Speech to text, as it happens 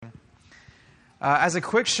As a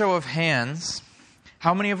quick show of hands,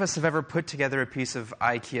 how many of us have ever put together a piece of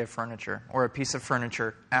IKEA furniture or a piece of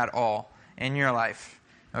furniture at all in your life?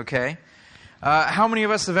 Okay. How many of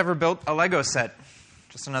us have ever built a Lego set?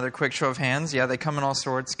 Just another quick show of hands. Yeah, they come in all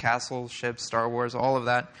sorts, castles, ships, Star Wars, all of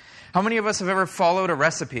that. How many of us have ever followed a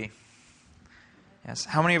recipe? Yes.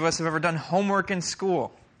 How many of us have ever done homework in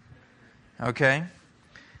school? Okay.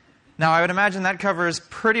 Now, I would imagine that covers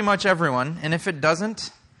pretty much everyone, and if it doesn't,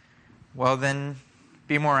 well then,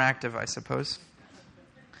 be more active, I suppose.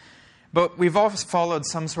 But we've all followed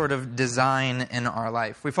some sort of design in our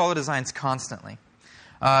life. We follow designs constantly.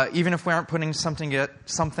 Even if we aren't putting something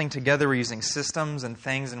together, we're using systems and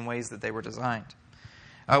things in ways that they were designed.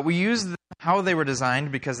 We use how they were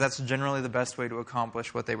designed because that's generally the best way to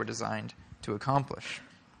accomplish what they were designed to accomplish.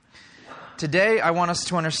 Today, I want us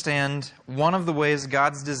to understand one of the ways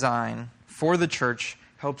God's design for the church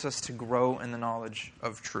helps us to grow in the knowledge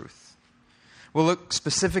of truth. We'll look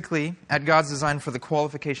specifically at God's design for the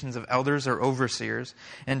qualifications of elders or overseers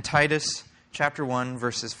in Titus chapter 1,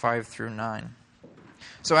 verses 5 through 9.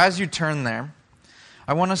 So as you turn there,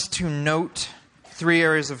 I want us to note three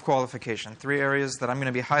areas of qualification, three areas that I'm going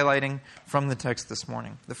to be highlighting from the text this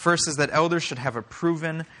morning. The first is that elders should have a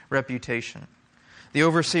proven reputation. The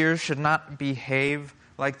overseers should not behave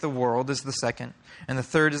like the world is the second. And the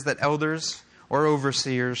third is that elders or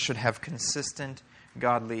overseers should have consistent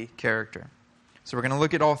godly character. So we're going to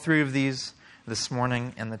look at all three of these this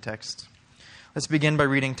morning in the text. Let's begin by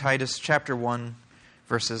reading Titus chapter 1,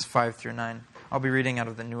 verses 5 through 9. I'll be reading out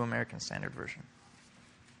of the New American Standard Version.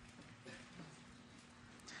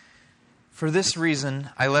 For this reason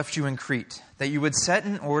I left you in Crete, that you would set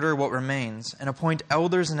in order what remains, and appoint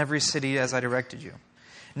elders in every city as I directed you.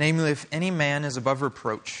 Namely, if any man is above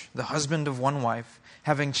reproach, the husband of one wife,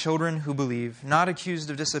 having children who believe, not accused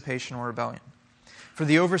of dissipation or rebellion. For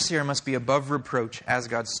the overseer must be above reproach as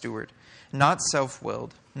God's steward, not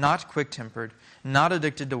self-willed, not quick-tempered, not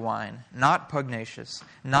addicted to wine, not pugnacious,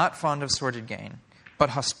 not fond of sordid gain,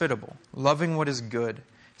 but hospitable, loving what is good,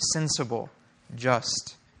 sensible,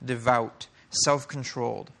 just, devout,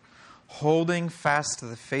 self-controlled, holding fast to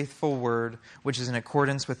the faithful word which is in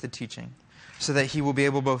accordance with the teaching, so that he will be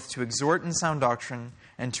able both to exhort in sound doctrine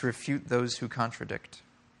and to refute those who contradict.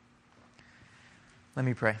 Let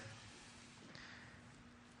me pray.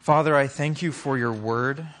 Father, I thank you for your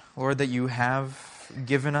word, Lord, that you have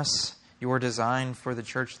given us your design for the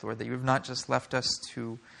church, Lord, that you have not just left us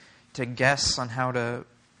to guess on how to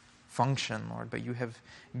function, Lord, but you have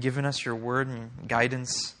given us your word and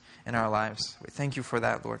guidance in our lives. We thank you for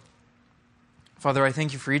that, Lord. Father, I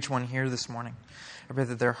thank you for each one here this morning. I pray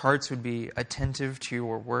that their hearts would be attentive to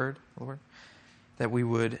your word, Lord, that we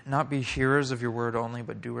would not be hearers of your word only,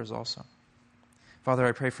 but doers also. Father,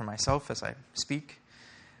 I pray for myself as I speak.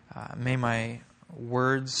 May my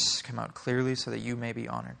words come out clearly so that you may be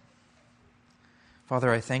honored.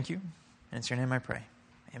 Father, I thank you, and it's your name I pray.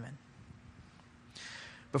 Amen.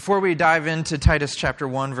 Before we dive into Titus chapter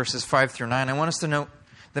 1, verses 5 through 9, I want us to note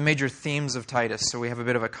the major themes of Titus, so we have a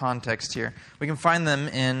bit of a context here. We can find them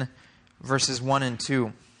in verses 1 and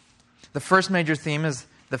 2. The first major theme is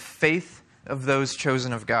the faith of those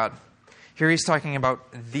chosen of God. Here he's talking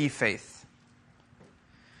about the faith,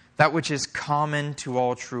 that which is common to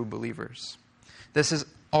all true believers. This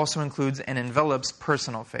also includes and envelops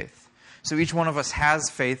personal faith. So each one of us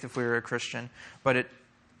has faith if we're a Christian, but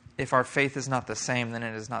if our faith is not the same, then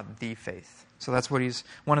it is not the faith. So that's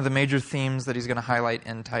one of the major themes that he's going to highlight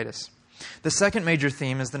in Titus. The second major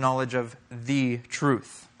theme is the knowledge of the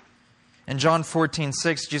truth. In John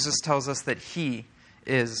 14:6, Jesus tells us that he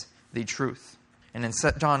is the truth. And in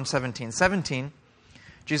John 17:17,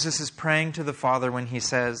 Jesus is praying to the Father when he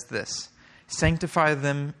says this, "Sanctify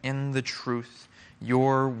them in the truth.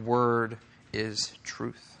 Your word is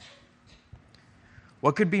truth."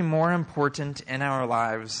 What could be more important in our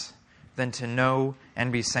lives than to know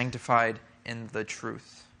and be sanctified in the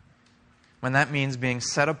truth? When that means being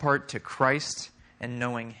set apart to Christ and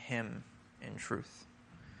knowing him in truth.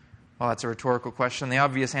 Well, that's a rhetorical question. The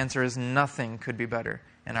obvious answer is nothing could be better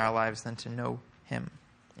in our lives than to know him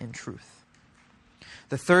in truth.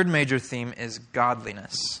 The third major theme is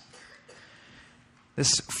godliness.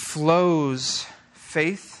 This flows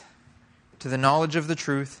faith to the knowledge of the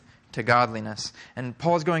truth to godliness. And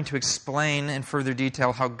Paul is going to explain in further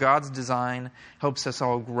detail how God's design helps us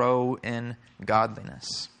all grow in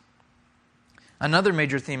godliness. Another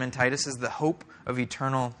major theme in Titus is the hope of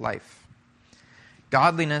eternal life.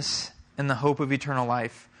 Godliness and the hope of eternal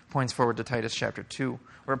life points forward to Titus chapter 2,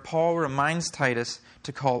 where Paul reminds Titus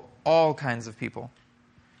to call all kinds of people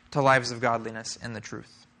to lives of godliness and the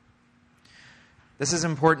truth. This is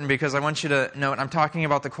important because I want you to note I'm talking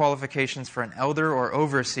about the qualifications for an elder or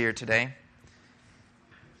overseer today.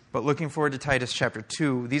 But looking forward to Titus chapter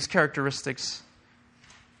 2, these characteristics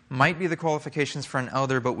might be the qualifications for an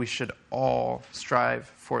elder, but we should all strive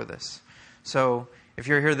for this. So if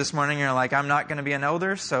you're here this morning and you're like, I'm not going to be an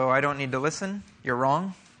elder, so I don't need to listen, you're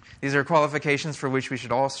wrong. These are qualifications for which we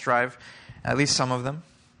should all strive, at least some of them.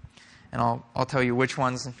 And I'll tell you which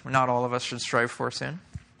ones not all of us should strive for soon.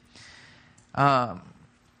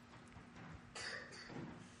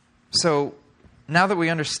 So now that we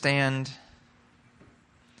understand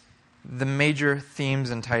the major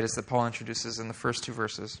themes in Titus that Paul introduces in the first 2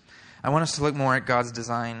 verses, I want us to look more at God's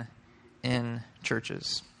design in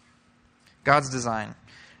churches. God's design.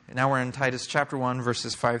 Now we're in Titus chapter 1,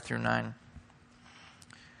 verses 5 through 9.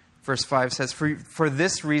 Verse 5 says, For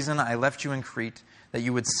this reason I left you in Crete, that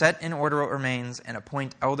you would set in order what remains and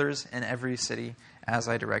appoint elders in every city as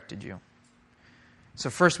I directed you. So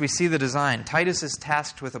first we see the design. Titus is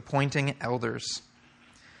tasked with appointing elders.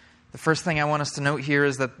 The first thing I want us to note here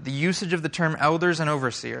is that the usage of the term elders and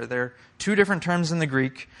overseer, they're 2 different terms in the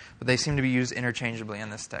Greek, but they seem to be used interchangeably in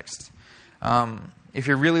this text. If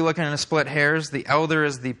you're really looking to split hairs, the elder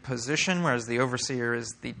is the position, whereas the overseer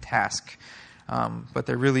is the task. But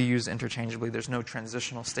they're really used interchangeably. There's no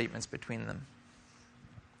transitional statements between them.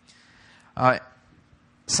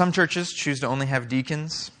 Some churches choose to only have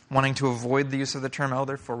deacons, wanting to avoid the use of the term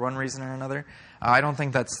elder for one reason or another. I don't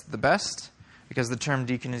think that's the best, because the term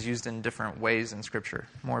deacon is used in different ways in Scripture,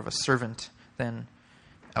 more of a servant than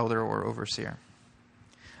elder or overseer.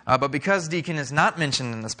 But because deacon is not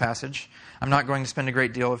mentioned in this passage, I'm not going to spend a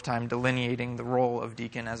great deal of time delineating the role of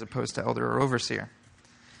deacon as opposed to elder or overseer.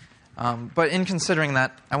 But in considering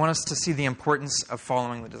that, I want us to see the importance of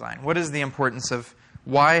following the design. What is the importance of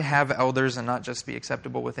why have elders and not just be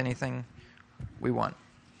acceptable with anything we want?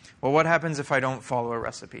 Well, what happens if I don't follow a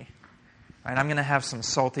recipe? Right, I'm going to have some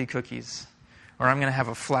salty cookies, or I'm going to have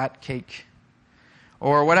a flat cake.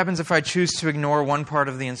 Or what happens if I choose to ignore one part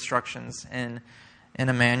of the instructions in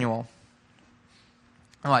a manual?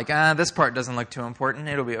 I'm like, this part doesn't look too important.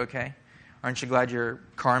 It'll be okay. Aren't you glad your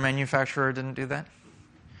car manufacturer didn't do that?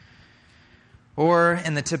 Or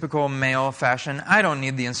in the typical male fashion, I don't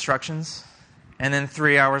need the instructions. And then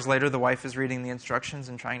 3 hours later, the wife is reading the instructions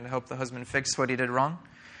and trying to help the husband fix what he did wrong.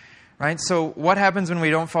 Right? So what happens when we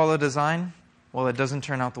don't follow design? Well, it doesn't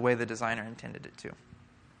turn out the way the designer intended it to.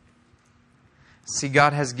 See,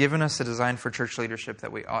 God has given us a design for church leadership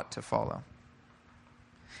that we ought to follow.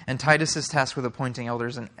 And Titus is tasked with appointing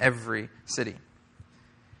elders in every city.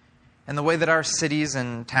 And the way that our cities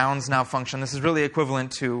and towns now function, this is really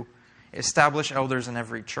equivalent to establish elders in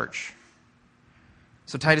every church.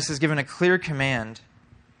 So Titus is given a clear command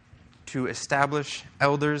to establish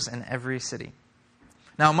elders in every city.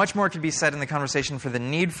 Now, much more could be said in the conversation for the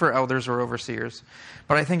need for elders or overseers,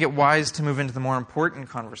 but I think it wise to move into the more important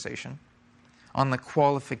conversation on the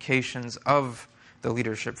qualifications of the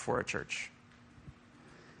leadership for a church.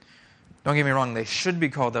 Don't get me wrong, they should be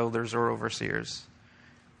called elders or overseers,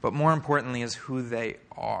 but more importantly is who they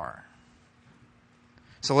are.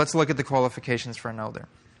 So let's look at the qualifications for an elder.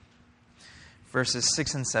 Verses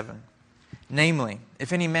 6 and 7. Namely,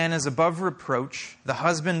 if any man is above reproach, the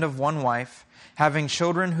husband of one wife, having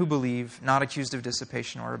children who believe, not accused of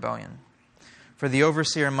dissipation or rebellion. For the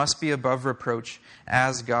overseer must be above reproach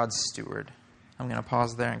as God's steward. I'm going to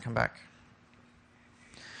pause there and come back.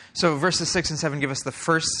 So verses 6 and 7 give us the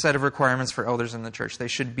first set of requirements for elders in the church. They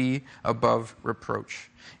should be above reproach.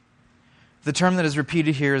 The term that is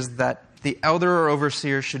repeated here is that the elder or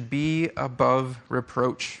overseer should be above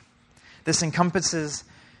reproach. This encompasses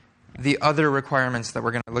the other requirements that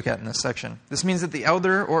we're going to look at in this section. This means that the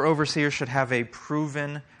elder or overseer should have a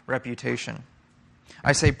proven reputation.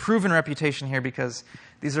 I say proven reputation here because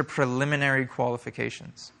these are preliminary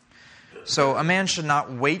qualifications. So a man should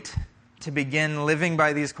not wait to begin living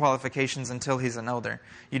by these qualifications until he's an elder.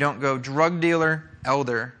 You don't go drug dealer,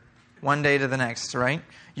 elder, one day to the next, right?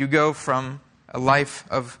 You go from a life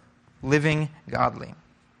of living godly.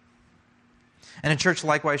 And a church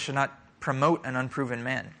likewise should not promote an unproven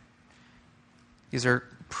man. These are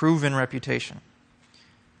proven reputation.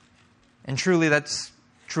 And truly that's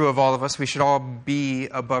true of all of us. We should all be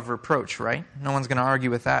above reproach, right? No one's going to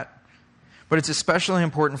argue with that. But it's especially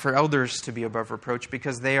important for elders to be above reproach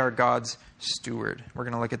because they are God's steward. We're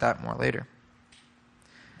going to look at that more later.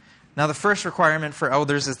 Now, the first requirement for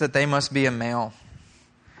elders is that they must be a male.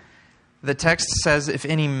 The text says, if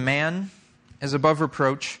any man is above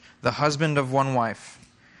reproach, the husband of one wife.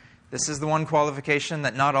 This is the one qualification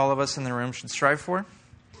that not all of us in the room should strive for.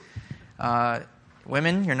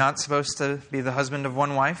 Women, you're not supposed to be the husband of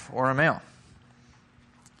one wife or a male.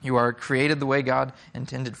 You are created the way God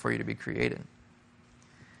intended for you to be created.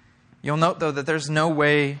 You'll note, though, that there's no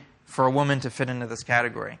way for a woman to fit into this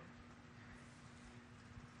category.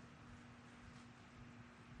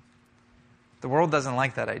 The world doesn't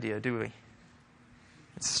like that idea, do we?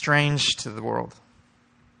 It's strange to the world.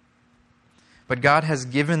 But God has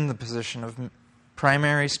given the position of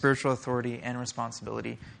primary spiritual authority and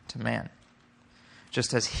responsibility to man,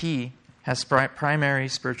 just as He has primary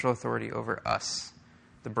spiritual authority over us,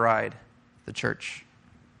 the bride, the church.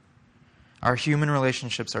 Our human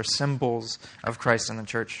relationships are symbols of Christ and the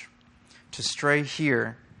church. To stray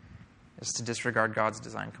here is to disregard God's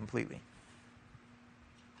design completely.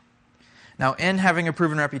 Now, in having a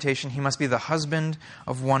proven reputation, he must be the husband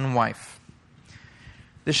of one wife.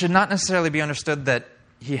 This should not necessarily be understood that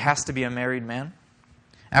he has to be a married man.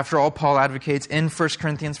 After all, Paul advocates in 1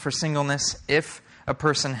 Corinthians for singleness if a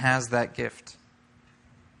person has that gift.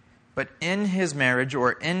 But in his marriage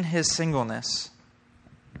or in his singleness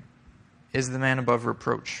is the man above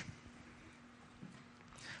reproach.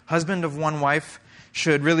 Husband of one wife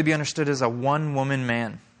should really be understood as a one-woman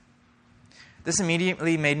man. This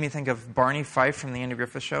immediately made me think of Barney Fife from the Andy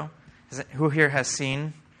Griffith Show. Who here has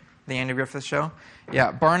seen the Andy Griffith Show?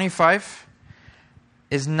 Yeah, Barney Fife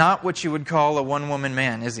is not what you would call a one-woman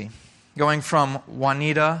man, is he? Going from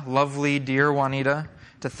Juanita, lovely, dear Juanita,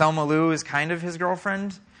 to Thelma Lou is kind of his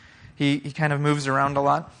girlfriend. He kind of moves around a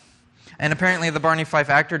lot. And apparently the Barney Fife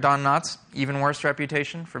actor, Don Knotts, even worse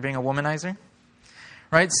reputation for being a womanizer.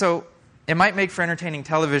 Right? So it might make for entertaining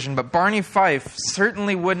television, but Barney Fife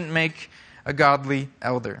certainly wouldn't make a godly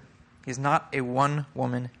elder. He's not a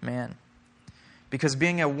one-woman man. Because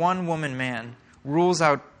being a one-woman man rules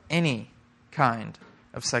out any kind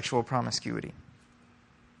of sexual promiscuity.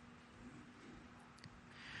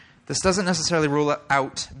 This doesn't necessarily rule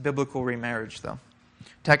out biblical remarriage, though.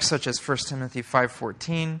 Texts such as 1 Timothy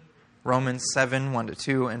 5:14, Romans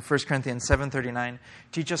 7:1-2, and 1 Corinthians 7:39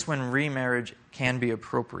 teach us when remarriage can be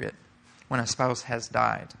appropriate, when a spouse has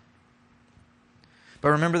died. But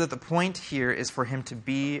remember that the point here is for him to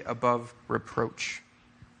be above reproach.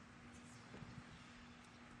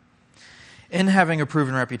 In having a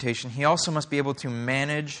proven reputation, he also must be able to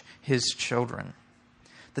manage his children.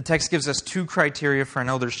 The text gives us two criteria for an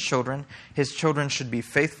elder's children. His children should be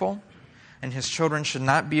faithful, and his children should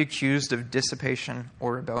not be accused of dissipation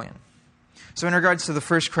or rebellion. So in regards to the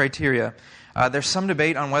first criteria, there's some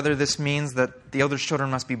debate on whether this means that the elder's children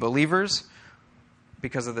must be believers,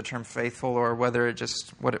 because of the term faithful, or whether it just,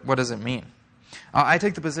 what does it mean? I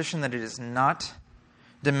take the position that it is not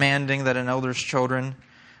demanding that an elder's children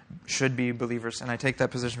should be believers, and I take that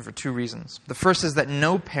position for two reasons. The first is that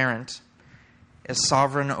no parent is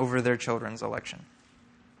sovereign over their children's election.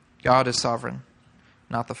 God is sovereign,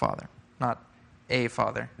 not the Father, not a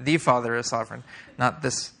father. The Father is sovereign, not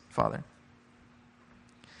this Father.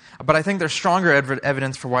 But I think there's stronger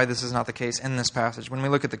evidence for why this is not the case in this passage when we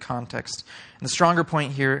look at the context. And the stronger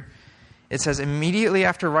point here, it says immediately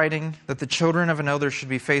after writing that the children of an elder should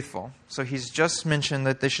be faithful. So he's just mentioned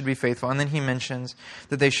that they should be faithful, and then he mentions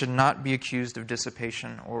that they should not be accused of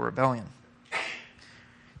dissipation or rebellion.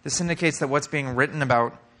 This indicates that what's being written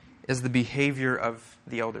about is the behavior of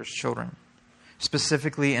the elder's children,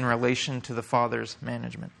 specifically in relation to the father's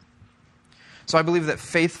management. So I believe that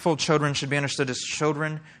faithful children should be understood as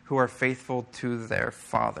children who are faithful to their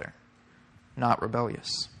father, not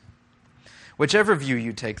rebellious. Whichever view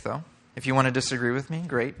you take, though, if you want to disagree with me,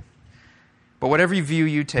 great. But whatever view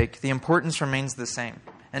you take, the importance remains the same.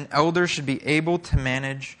 An elder should be able to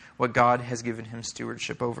manage what God has given him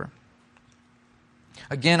stewardship over.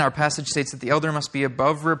 Again, our passage states that the elder must be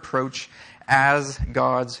above reproach as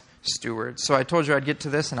God's steward. So I told you I'd get to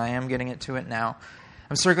this, and I am getting to it now.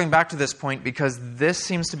 I'm circling back to this point because this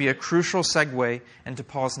seems to be a crucial segue into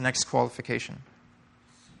Paul's next qualification.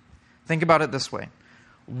 Think about it this way.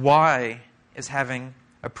 Why is having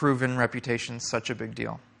a proven reputation such a big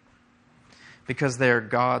deal? Because they are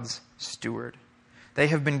God's steward. They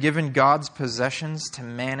have been given God's possessions to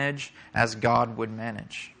manage as God would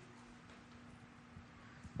manage.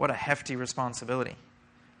 What a hefty responsibility,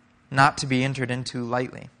 not to be entered into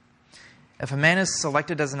lightly. If a man is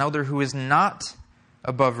selected as an elder who is not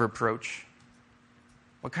above reproach,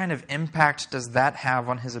 what kind of impact does that have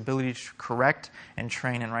on his ability to correct and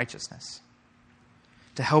train in righteousness?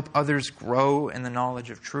 To help others grow in the knowledge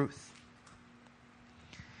of truth.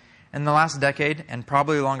 In the last decade, and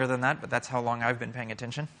probably longer than that, but that's how long I've been paying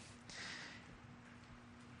attention,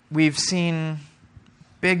 we've seen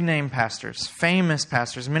big-name pastors, famous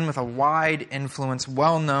pastors, men with a wide influence,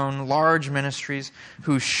 well-known, large ministries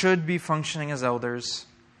who should be functioning as elders,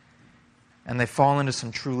 and they fall into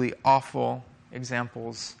some truly awful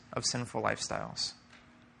examples of sinful lifestyles.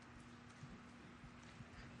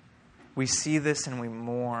 We see this and we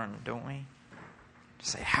mourn, don't we? To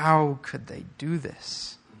say, how could they do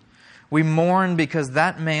this? We mourn because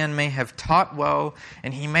that man may have taught well,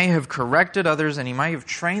 and he may have corrected others, and he might have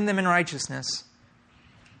trained them in righteousness.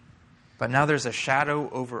 But now there's a shadow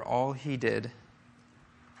over all he did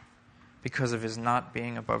because of his not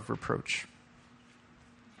being above reproach.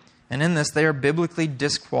 And in this, they are biblically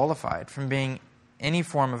disqualified from being any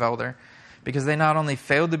form of elder because they not only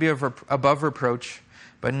failed to be above reproach,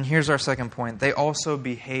 but and here's our second point, they also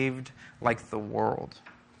behaved like the world.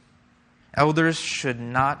 Elders should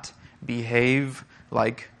not behave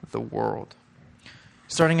like the world.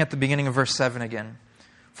 Starting at the beginning of verse 7 again.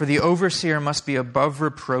 For the overseer must be above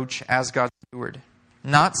reproach as God's steward,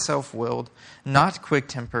 not self-willed, not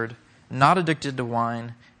quick-tempered, not addicted to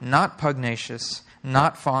wine, not pugnacious,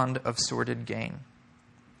 not fond of sordid gain.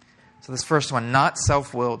 So this first one, not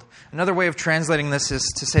self-willed. Another way of translating this is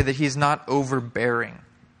to say that he's not overbearing.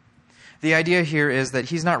 The idea here is that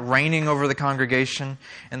he's not reigning over the congregation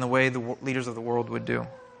in the way the leaders of the world would do.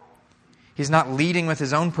 He's not leading with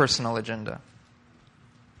his own personal agenda.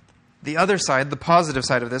 The other side, the positive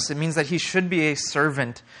side of this, it means that he should be a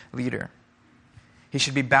servant leader. He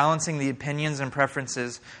should be balancing the opinions and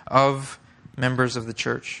preferences of members of the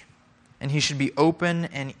church. And he should be open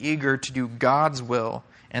and eager to do God's will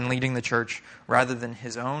in leading the church rather than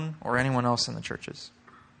his own or anyone else in the churches.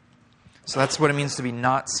 So that's what it means to be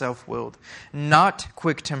not self-willed, not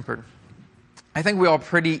quick-tempered. I think we all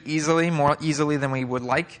pretty easily, more easily than we would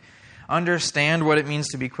like, understand what it means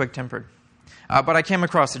to be quick-tempered. But I came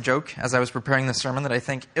across a joke as I was preparing this sermon that I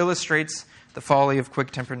think illustrates the folly of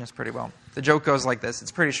quick-temperedness pretty well. The joke goes like this.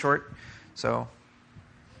 It's pretty short, so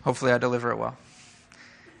hopefully I deliver it well.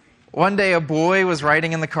 One day a boy was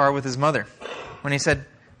riding in the car with his mother when he said,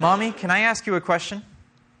 "Mommy, can I ask you a question?"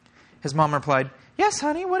 His mom replied, "Yes,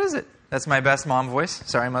 honey, what is it?" That's my best mom voice.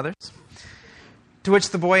 Sorry, mothers. To which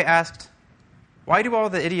the boy asked, "Why do all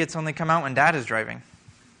the idiots only come out when Dad is driving?"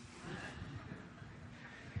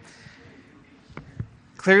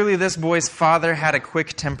 Clearly, this boy's father had a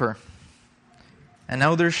quick temper. And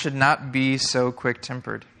elders should not be so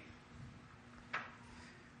quick-tempered.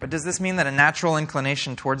 But does this mean that a natural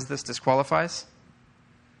inclination towards this disqualifies?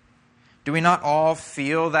 Do we not all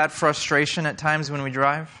feel that frustration at times when we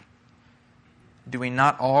drive? Do we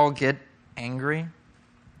not all get angry?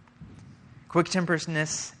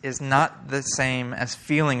 Quick-temperedness is not the same as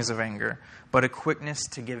feelings of anger, but a quickness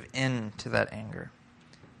to give in to that anger.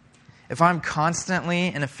 If I'm constantly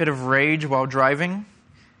in a fit of rage while driving,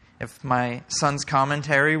 if my son's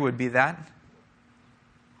commentary would be that,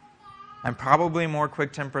 I'm probably more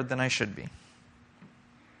quick-tempered than I should be.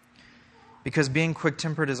 Because being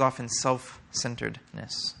quick-tempered is often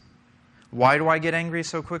self-centeredness. Why do I get angry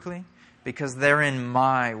so quickly? Because they're in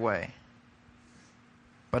my way.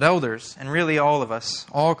 But elders, and really all of us,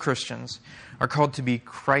 all Christians, are called to be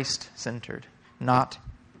Christ-centered, not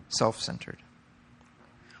self-centered.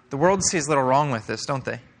 The world sees little wrong with this, don't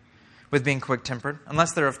they? With being quick-tempered.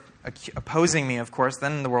 Unless they're opposing me, of course,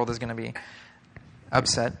 then the world is going to be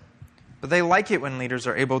upset. But they like it when leaders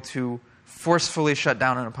are able to forcefully shut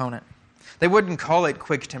down an opponent. They wouldn't call it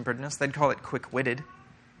quick-temperedness, they'd call it quick-witted.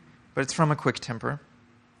 But it's from a quick temper.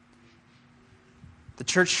 The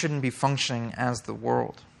church shouldn't be functioning as the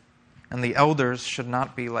world. And the elders should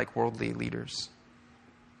not be like worldly leaders.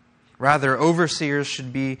 Rather, overseers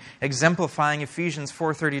should be exemplifying Ephesians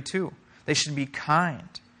 4:32. They should be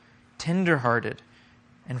kind, tender-hearted,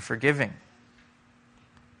 and forgiving.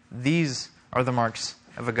 These are the marks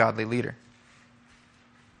of a godly leader.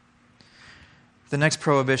 The next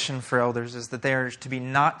prohibition for elders is that they are to be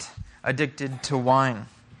not addicted to wine.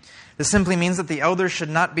 This simply means that the elders should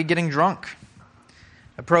not be getting drunk.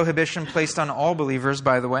 A prohibition placed on all believers,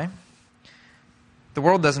 by the way. The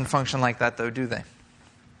world doesn't function like that, though, do they?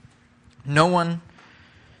 No one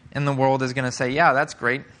in the world is going to say, "Yeah, that's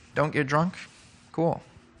great. Don't get drunk. Cool."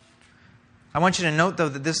 I want you to note, though,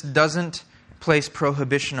 that this doesn't place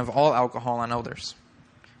prohibition of all alcohol on elders.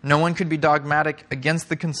 No one could be dogmatic against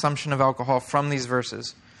the consumption of alcohol from these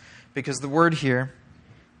verses, because the word here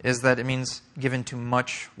is that it means given to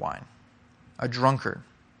much wine, a drunkard.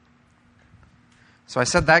 So I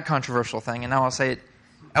said that controversial thing, and now I'll say it.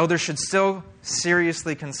 Elders should still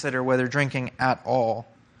seriously consider whether drinking at all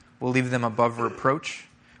will leave them above reproach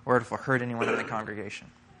or if it will hurt anyone in the congregation.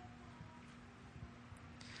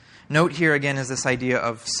 Note here again is this idea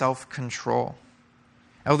of self-control.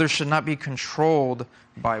 Elders should not be controlled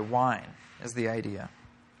by wine, is the idea.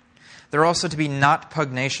 They're also to be not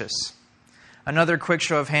pugnacious. Another quick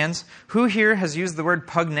show of hands. Who here has used the word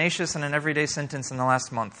pugnacious in an everyday sentence in the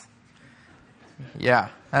last month? Yeah,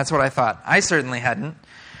 that's what I thought. I certainly hadn't.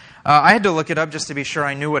 I had to look it up just to be sure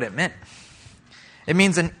I knew what it meant. It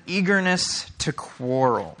means an eagerness to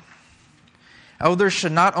quarrel. Elders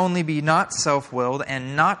should not only be not self-willed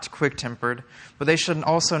and not quick-tempered, but they should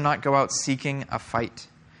also not go out seeking a fight.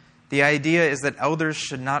 The idea is that elders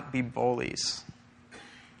should not be bullies.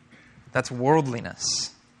 That's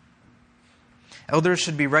worldliness. Elders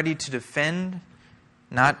should be ready to defend,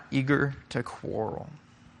 not eager to quarrel.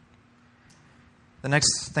 The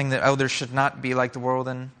next thing that elders should not be like the world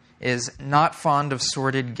in is not fond of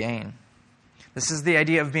sordid gain. This is the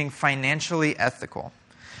idea of being financially ethical.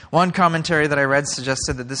 One commentary that I read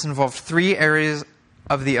suggested that this involved 3 areas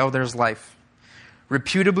of the elder's life.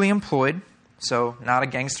 Reputably employed, so not a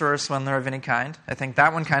gangster or a swindler of any kind. I think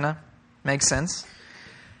that one kind of makes sense.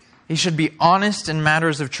 He should be honest in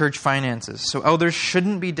matters of church finances. So elders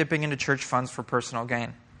shouldn't be dipping into church funds for personal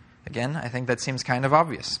gain. Again, I think that seems kind of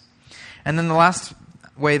obvious. And then the last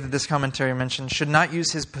way that this commentary mentioned, should not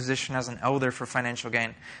use his position as an elder for financial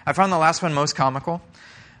gain. I found the last one most comical.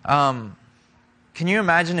 Can you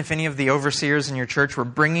imagine if any of the overseers in your church were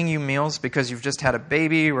bringing you meals because you've just had a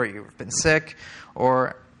baby or you've been sick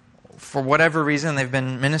or for whatever reason they've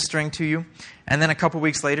been ministering to you, and then a couple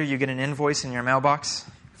weeks later you get an invoice in your mailbox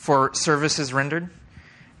for services rendered,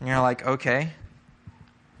 and you're like, okay,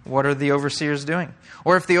 what are the overseers doing?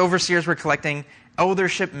 Or if the overseers were collecting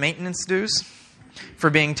eldership maintenance dues for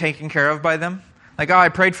being taken care of by them, like, oh, I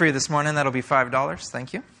prayed for you this morning, that'll be $5,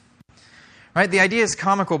 thank you. Right? The idea is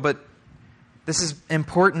comical, but this is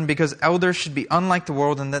important because elders should be unlike the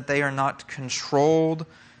world in that they are not controlled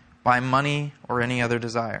by money or any other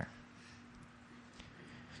desire.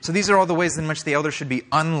 So these are all the ways in which the elder should be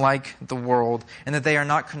unlike the world, and that they are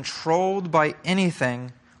not controlled by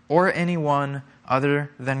anything or anyone other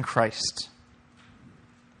than Christ.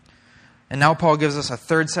 And now Paul gives us a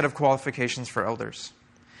third set of qualifications for elders.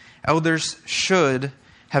 Elders should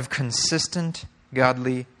have consistent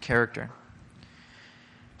godly character.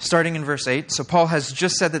 Starting in verse 8, so Paul has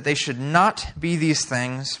just said that they should not be these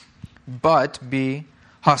things, but be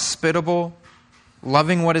hospitable,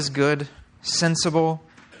 loving what is good, sensible,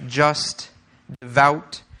 just,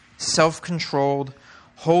 devout, self-controlled,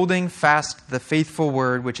 holding fast the faithful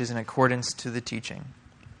word which is in accordance to the teaching.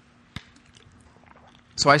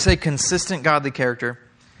 So I say consistent godly character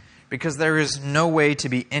because there is no way to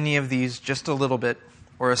be any of these just a little bit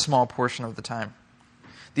or a small portion of the time.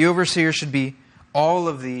 The overseer should be all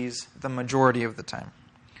of these the majority of the time.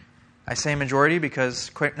 I say majority because,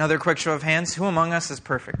 another quick show of hands, who among us is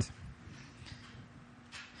perfect?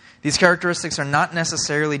 These characteristics are not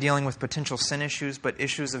necessarily dealing with potential sin issues, but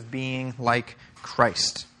issues of being like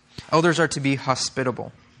Christ. Elders are to be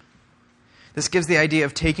hospitable. This gives the idea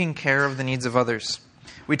of taking care of the needs of others.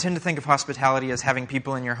 We tend to think of hospitality as having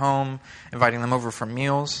people in your home, inviting them over for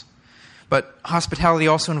meals. But hospitality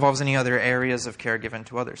also involves any other areas of care given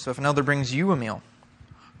to others. So if an elder brings you a meal,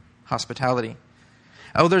 hospitality.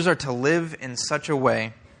 Elders are to live in such a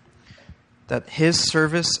way that his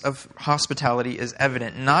service of hospitality is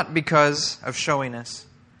evident, not because of showiness,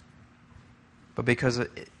 but because of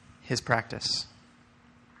his practice.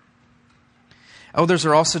 Elders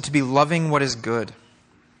are also to be loving what is good.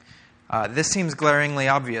 This seems glaringly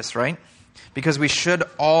obvious, right? Because we should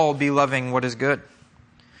all be loving what is good.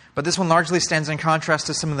 But this one largely stands in contrast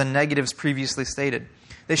to some of the negatives previously stated.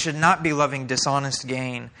 They should not be loving dishonest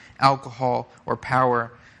gain, alcohol, or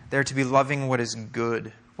power. They're to be loving what is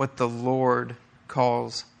good, what the Lord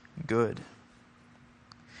calls good.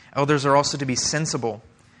 Elders are also to be sensible.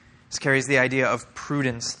 This carries the idea of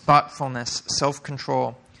prudence, thoughtfulness,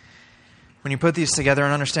 self-control. When you put these together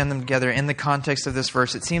and understand them together in the context of this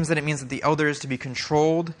verse, it seems that it means that the elder is to be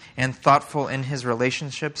controlled and thoughtful in his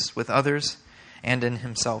relationships with others and in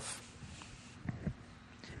himself.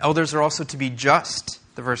 Elders are also to be just,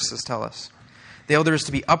 the verses tell us. The elder is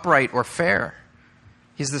to be upright or fair.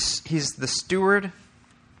 He's the steward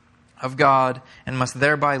of God and must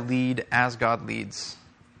thereby lead as God leads,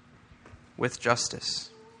 with justice.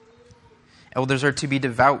 Elders are to be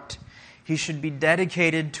devout. He should be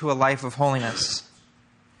dedicated to a life of holiness.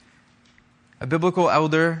 A biblical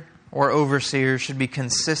elder or overseer should be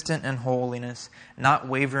consistent in holiness, not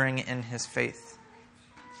wavering in his faith.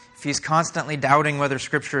 If he's constantly doubting whether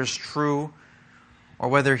Scripture is true or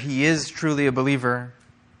whether he is truly a believer,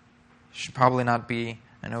 he should probably not be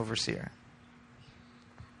an overseer.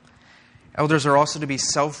 Elders are also to be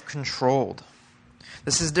self-controlled.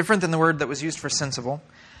 This is different than the word that was used for sensible,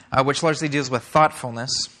 which largely deals with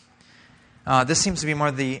thoughtfulness. This seems to be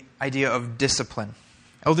more the idea of discipline.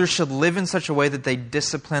 Elders should live in such a way that they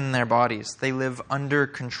discipline their bodies. They live under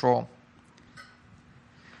control.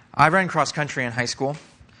 I ran cross country in high school.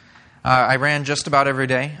 I ran just about every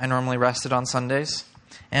day. I normally rested on Sundays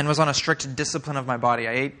and was on a strict discipline of my body.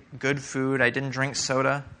 I ate good food. I didn't drink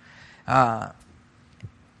soda. And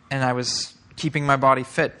I was keeping my body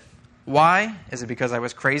fit. Why? Is it because I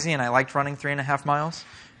was crazy and I liked running 3.5 miles?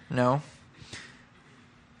 No.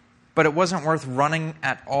 But it wasn't worth running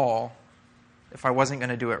at all if I wasn't going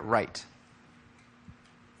to do it right.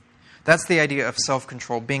 That's the idea of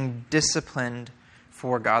self-control, being disciplined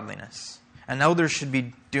for godliness. And elders should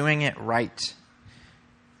be doing it right,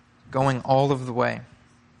 going all of the way.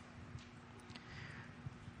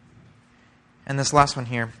 And this last one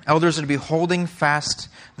here, elders are to be holding fast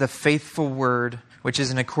the faithful word, which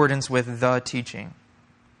is in accordance with the teaching.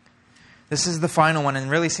 This is the final one and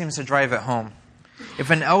really seems to drive it home. If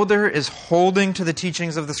an elder is holding to the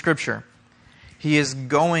teachings of the Scripture, he is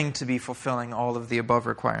going to be fulfilling all of the above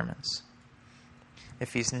requirements.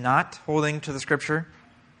 If he's not holding to the Scripture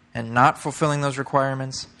and not fulfilling those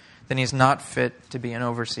requirements, then he's not fit to be an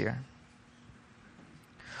overseer.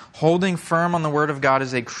 Holding firm on the Word of God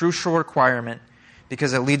is a crucial requirement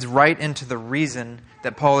because it leads right into the reason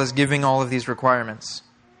that Paul is giving all of these requirements.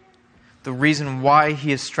 The reason why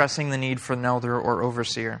he is stressing the need for an elder or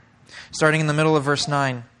overseer. Starting in the middle of verse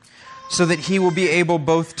 9. So that he will be able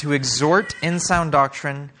both to exhort in sound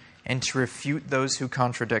doctrine and to refute those who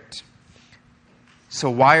contradict. So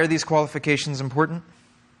why are these qualifications important?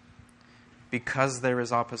 Because there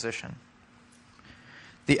is opposition.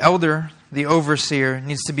 The elder, the overseer,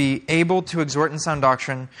 needs to be able to exhort in sound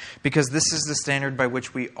doctrine because this is the standard by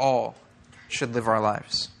which we all should live our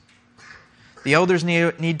lives. The elders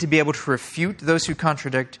need to be able to refute those who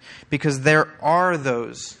contradict because there are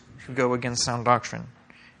those who go against sound doctrine,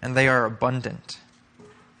 and they are abundant.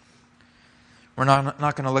 We're not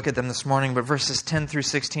going to look at them this morning, but verses 10 through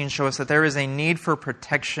 16 show us that there is a need for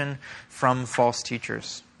protection from false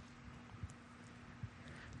teachers.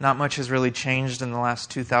 Not much has really changed in the last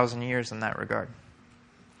 2,000 years in that regard.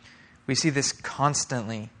 We see this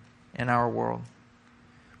constantly in our world.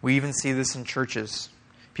 We even see this in churches.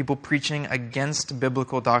 People preaching against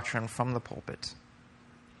biblical doctrine from the pulpit.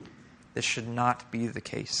 This should not be the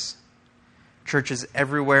case. Churches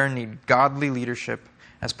everywhere need godly leadership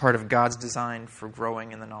as part of God's design for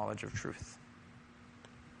growing in the knowledge of truth.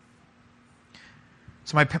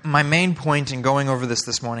 So my main point in going over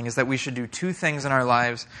this morning is that we should do two things in our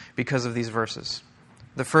lives because of these verses.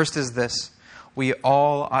 The first is this: we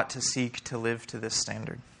all ought to seek to live to this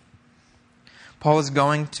standard. Paul is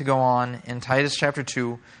going to go on in Titus chapter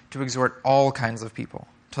 2 to exhort all kinds of people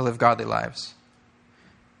to live godly lives.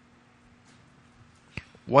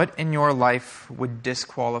 What in your life would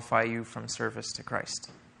disqualify you from service to Christ?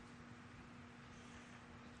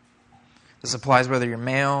 This applies whether you're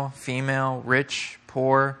male, female, rich,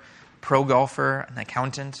 poor, pro golfer, an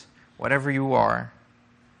accountant, whatever you are.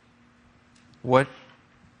 What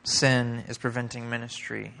sin is preventing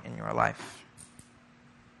ministry in your life?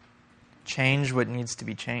 Change what needs to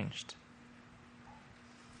be changed.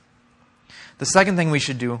 The second thing we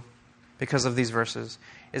should do, because of these verses,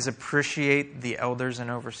 is appreciate the elders and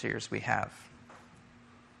overseers we have.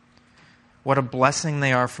 What a blessing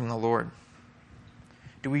they are from the Lord.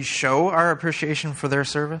 Do we show our appreciation for their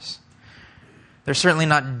service? They're certainly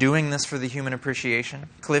not doing this for the human appreciation.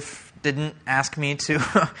 Cliff didn't ask me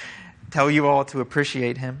to tell you all to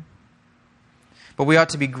appreciate him. But we ought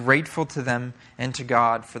to be grateful to them and to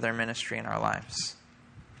God for their ministry in our lives.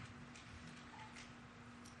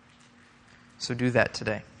 So do that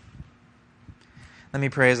today. Let me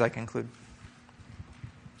pray as I conclude.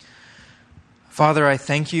 Father, I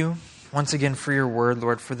thank you once again for your word,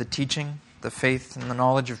 Lord, for the teaching, the faith, and the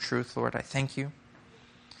knowledge of truth, Lord. I thank you.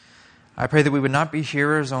 I pray that we would not be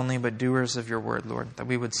hearers only, but doers of your word, Lord, that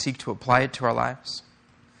we would seek to apply it to our lives.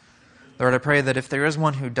 Lord, I pray that if there is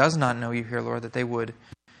one who does not know you here, Lord, that they would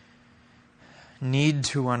need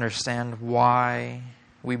to understand why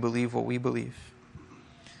we believe what we believe.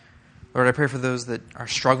 Lord, I pray for those that are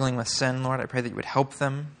struggling with sin, Lord. I pray that you would help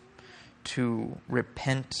them to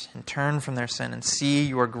repent and turn from their sin and see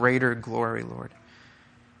your greater glory, Lord.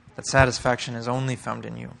 That satisfaction is only found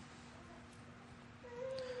in you.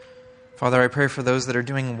 Father, I pray for those that are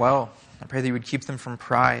doing well. I pray that you would keep them from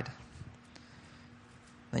pride.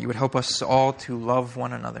 That you would help us all to love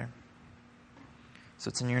one another. So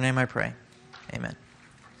it's in your name I pray. Amen.